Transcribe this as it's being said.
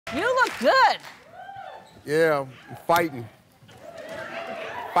You look good. Yeah, I'm fighting.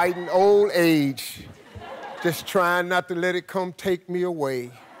 Fighting old age. Just trying not to let it come take me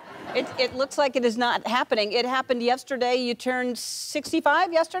away. It looks like it is not happening. It happened yesterday. You turned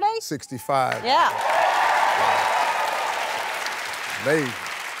 65 yesterday? 65. Yeah. Wow. Amazing.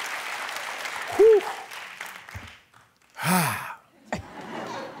 Whew. How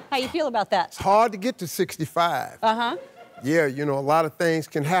you feel about that? It's hard to get to 65. Uh-huh. Yeah, you know, a lot of things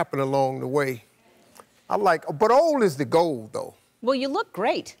can happen along the way. But old is the goal, though. Well, you look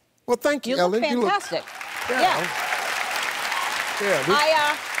great. Well, thank you, Ellen. You look fantastic. Yeah.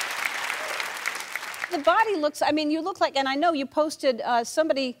 The body looks, I mean, you look like, and I know you posted,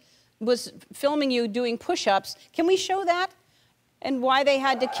 somebody was filming you doing push-ups. Can we show that? And why they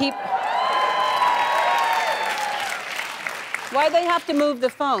had to keep... Why they have to move the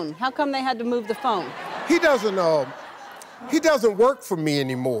phone? How come they had to move the phone? He doesn't work for me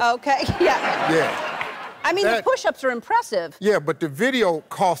anymore. Okay, yeah. Yeah. I mean, the push-ups are impressive. Yeah, but the video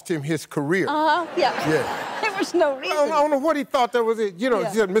cost him his career. Uh-huh, yeah. Yeah. There was no reason. I don't know what he thought that was it. You know,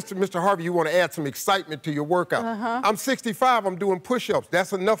 he said, Mr. Harvey, you want to add some excitement to your workout. Uh-huh. I'm 65, I'm doing push-ups.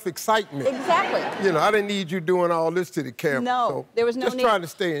 That's enough excitement. Exactly. You know, I didn't need you doing all this to the camera. No, so there was no need. Just trying to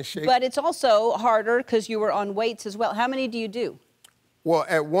stay in shape. But it's also harder because you were on weights as well. How many do you do? Well,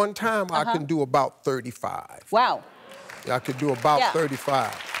 at one time, I can do about 35. Wow. I could do about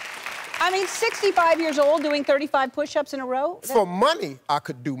 35. I mean, 65 years old doing 35 push-ups in a row? For money, I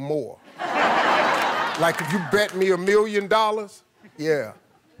could do more. Like if you bet me $1 million, yeah,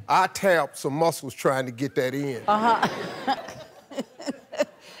 I tapped some muscles trying to get that in. Uh-huh.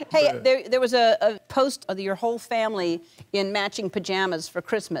 Hey, there was a post of your whole family in matching pajamas for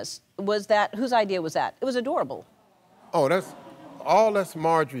Christmas. Was that, whose idea was that? It was adorable. Oh, that's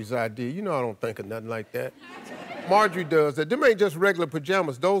Marjorie's idea. You know I don't think of nothing like that. Marjorie does that. Them ain't just regular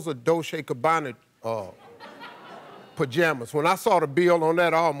pajamas. Those are Dolce & Gabbana pajamas. When I saw the bill on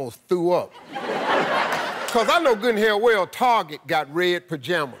that, I almost threw up. Because I know good and hell well Target got red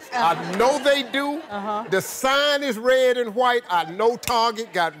pajamas. I know they do. The sign is red and white. I know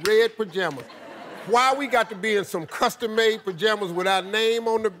Target got red pajamas. Why we got to be in some custom-made pajamas with our name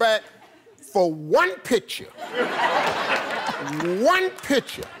on the back? For one picture,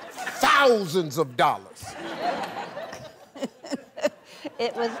 thousands of dollars.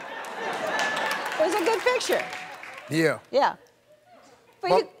 It was a good picture. Yeah. Yeah.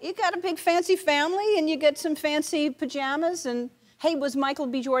 But you got a big fancy family and you get some fancy pajamas and, hey, was Michael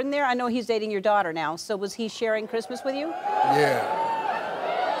B. Jordan there? I know he's dating your daughter now, so was he sharing Christmas with you? Yeah.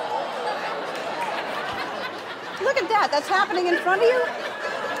 Look at that, that's happening in front of you?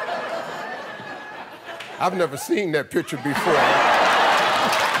 I've never seen that picture before.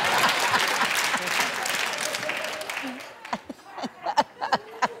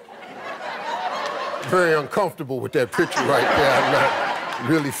 Very uncomfortable with that picture right there. I'm not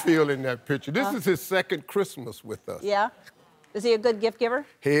really feeling that picture. This is his second Christmas with us. Yeah? Is he a good gift giver?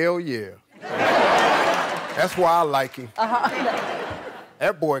 Hell yeah. That's why I like him.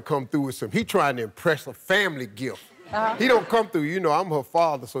 That boy come through with some, he trying to impress a family gift. He don't come through, you know, I'm her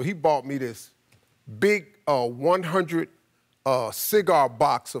father, so he bought me this big 100 cigar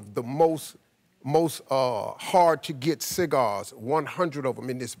box of the most hard-to-get cigars, 100 of them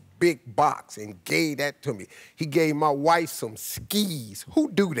in this big box, and gave that to me. He gave my wife some skis. Who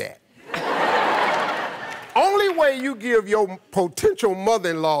do that? Only way you give your potential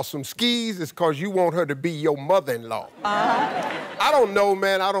mother-in-law some skis is because you want her to be your mother-in-law. I don't know,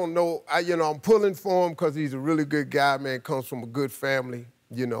 man. I don't know. You know, I'm pulling for him because he's a really good guy, man. Comes from a good family,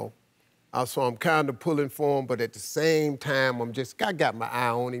 you know. So I'm kind of pulling for him, but at the same time, I got my eye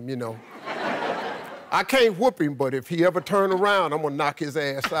on him, you know. I can't whoop him, but if he ever turn around, I'm gonna knock his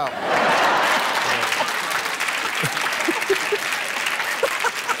ass out.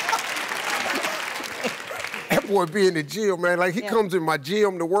 That boy be in the gym, man. Like, he comes in my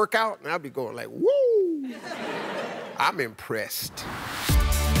gym to work out, and I be going like, woo! I'm impressed.